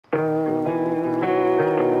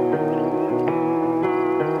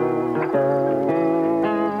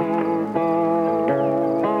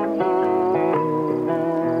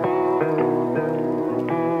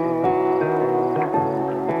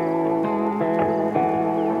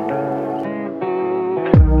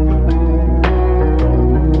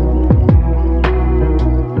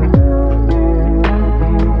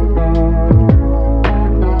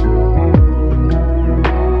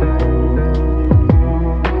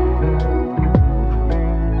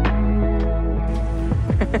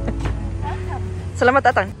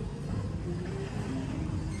Selamat datang.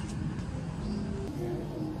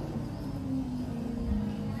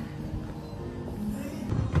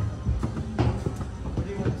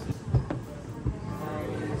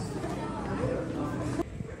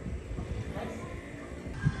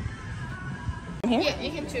 Yeah,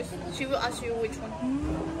 you can choose. She will ask you which one.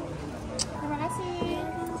 Terimakasih.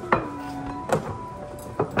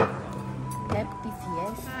 Happy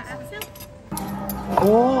fiesta. Axel.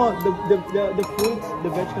 Oh, the fruits, the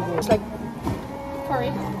vegetables. It's like Curry.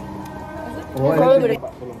 Oh, Curry.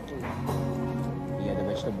 Iya, the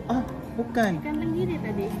vegetable. Ah, bukan. Kan gini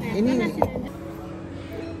tadi. Ini.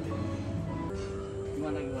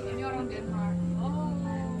 Gimana? Ini orang Denmark. Oh.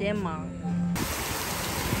 Denmark.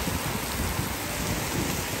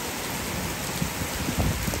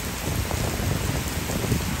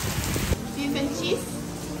 Cheese and cheese.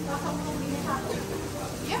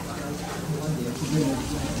 Yeah.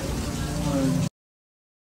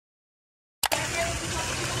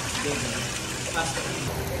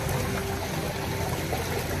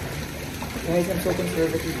 Guys, I'm so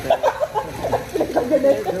conservative.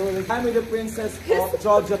 I'm with the princess of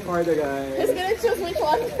Yogyakarta, guys. Who's gonna choose which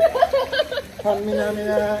one?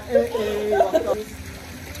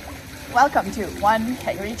 Welcome to One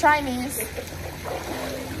Hungry Chinese.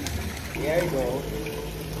 There you go.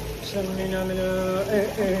 In the middle.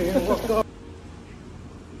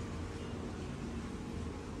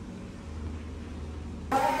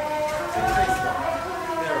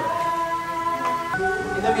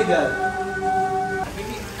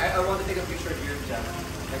 Maybe I want to take a picture here, Jack.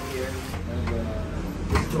 Like here.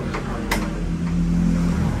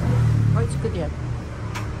 Oh, it's good, yeah.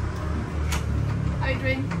 Are you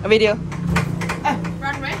doing A video.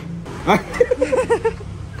 runway?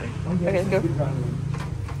 Okay, let's go.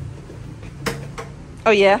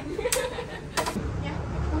 Oh, yeah. Yeah.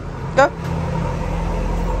 Go.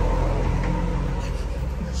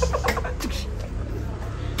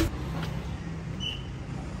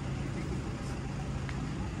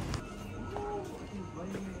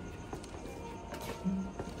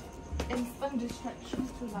 Instant distractions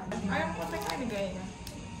to lunch. Ayam koteka ini kayaknya.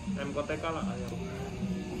 Ayam koteka lah ayam.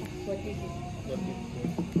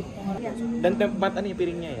 Dan tempat ini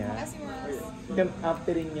piringnya ya. Makasih, Mas. Tempat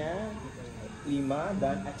piringnya 5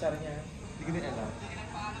 dan acarnya digedein enak.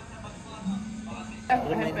 I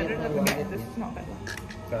have better than that. This is not bad.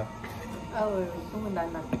 Oh, tunggu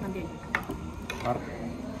nanti. Marc,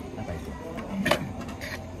 apa itu?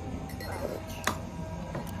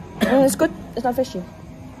 Oh, it's good. It's not fishy.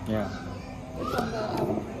 Ya.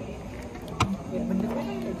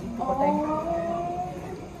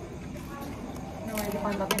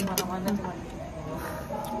 Dipantatin mana-mana cuma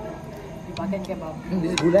dipakein kebab.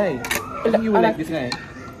 This is gulai. I think you will like this, right?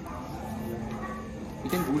 You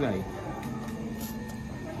can gulai.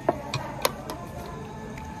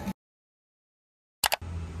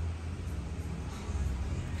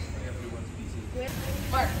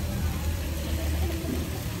 Marc.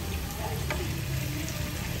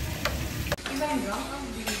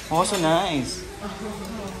 Oh, so nice.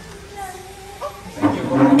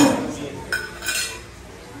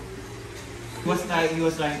 He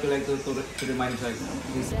was trying to like to remind us like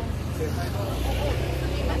this.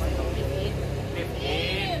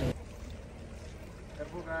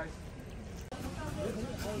 Careful, guys.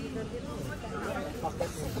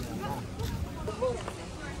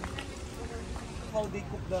 How they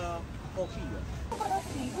cook the coffee?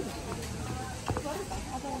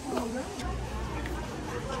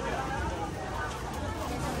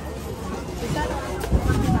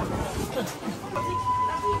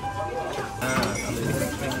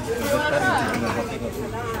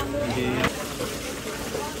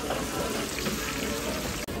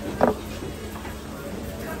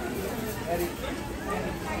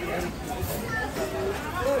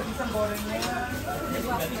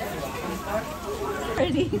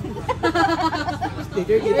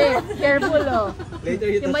 Careful, oh. Later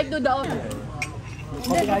You might do the opposite.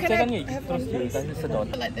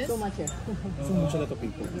 Like this? So much, yeah. So much a lot of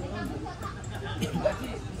people.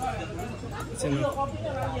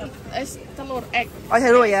 It's telur egg. Oh,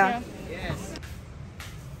 hello, yeah. Yes.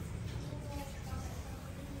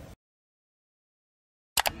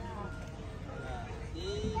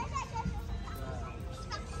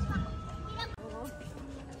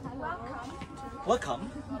 Welcome.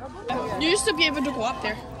 You used to be able to go up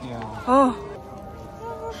there. Yeah. Oh,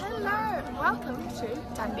 Hello, welcome to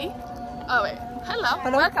Candi. Oh wait, hello.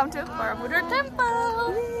 Welcome to Borobudur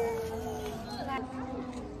Temple.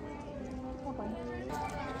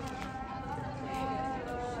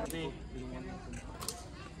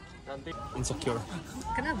 Insecure.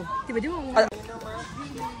 kenapa? Tiba-tiba ngomong.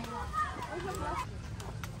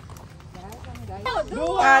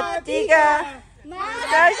 Dua, tiga.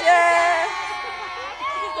 Tasya.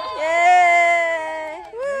 Yeay.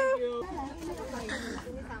 Oh!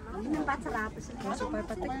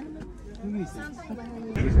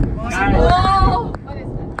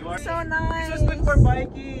 So nice. This was good for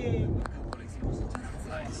biking.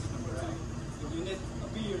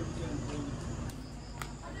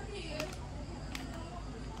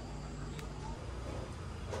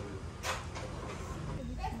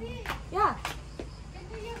 Yeah.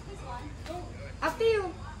 After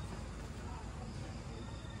you.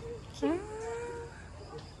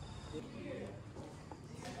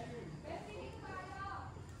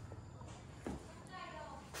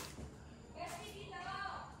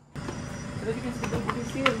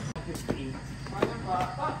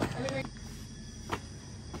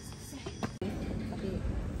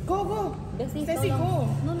 Go, go! Stacey,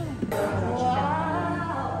 go. No.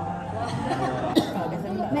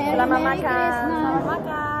 Selamat makan. Selamat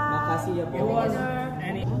makan. Makasih ya, bos.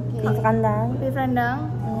 Masak kandang. Beef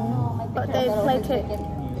rendang. But they plate it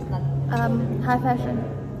high fashion.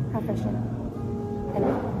 High fashion.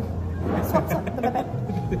 Swap the bebek.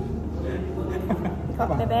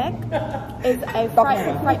 Bebek is a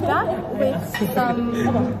fried duck with some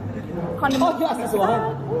condiments.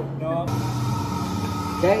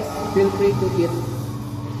 Guys, feel free to eat.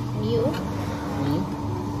 You. Me?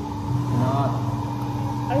 Not.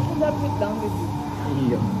 I should have it down with you.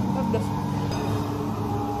 Iya.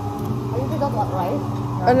 Are you don't want rice?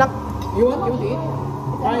 Enak. You want to eat?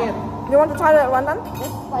 Try it. You want to try that one time?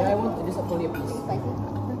 Yeah, I want just a fully piece.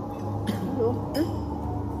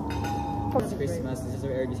 It's Christmas. This is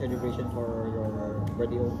a early celebration for your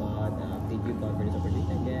birthday, oh God. Thank you, God, for this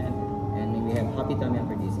opportunity again. And may we have happy tummy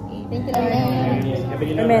after this. Amen. Thank you, Lord.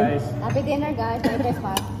 Amen. Happy dinner, guys. Merry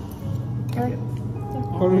Christmas.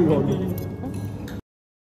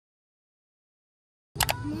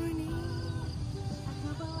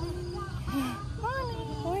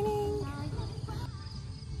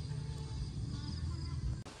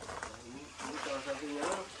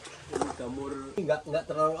 Jamur nggak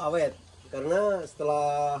terlalu awet karena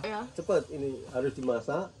setelah cepet ini harus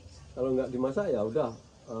dimasak. Kalau nggak dimasak ya udah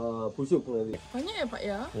busuk nanti. Banyak ya, Pak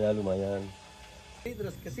ya? Ya lumayan.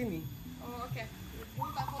 Terus ke sini. Oh, oke.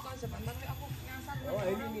 Minta foto aja, Pak. Nanti aku nyasar. Oh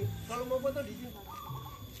ini nih. Kalau mau foto di sini.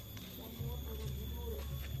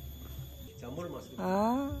 Jamur mas.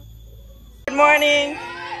 Good morning.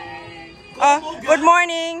 Good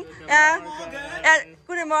morning. Yeah.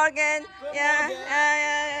 Good morning. Yeah.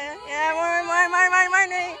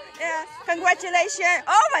 Morning. Yeah. Congratulations.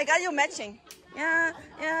 Oh my God, you're matching. Yeah.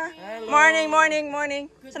 Morning.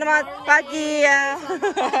 Selamat pagi ya.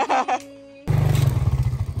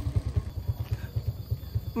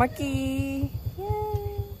 Maki.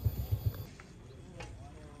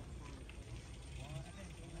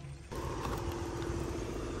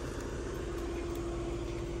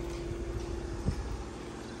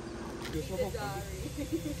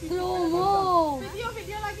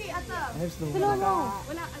 Video lagi, Axel.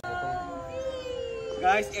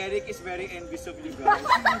 Guys, Erich is very envious of you guys.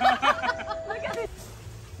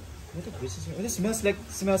 What it smells like?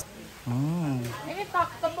 Smells. Ini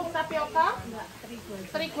tepung tapioka?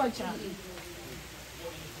 Terigu aja.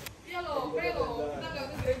 Iya loh, keren loh. Kita nggak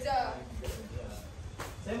ke gereja.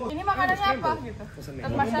 Ini makanannya apa gitu?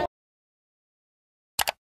 Terpaksa.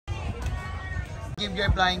 Give your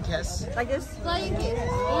flying kiss. Like this. Flying kiss.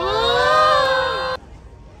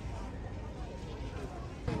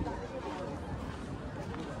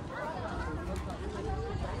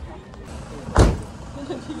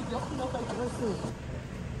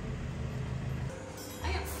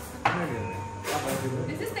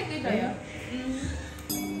 This is technical ya?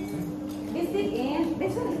 This thing is,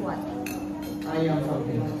 this one is what? Ayam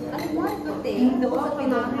something. I want to take the one we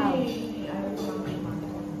don't have.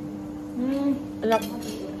 Enak.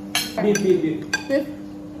 Beef.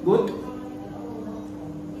 Good.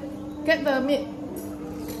 Get the meat.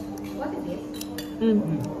 What is this?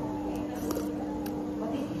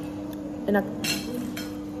 What is it? Enak.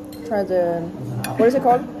 Try the, what is it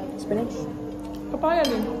called? Spinach? Papaya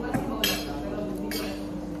nih.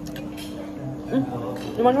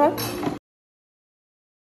 You want one?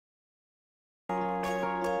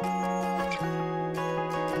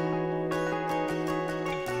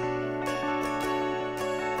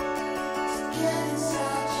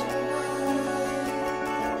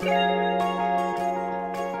 Yeah.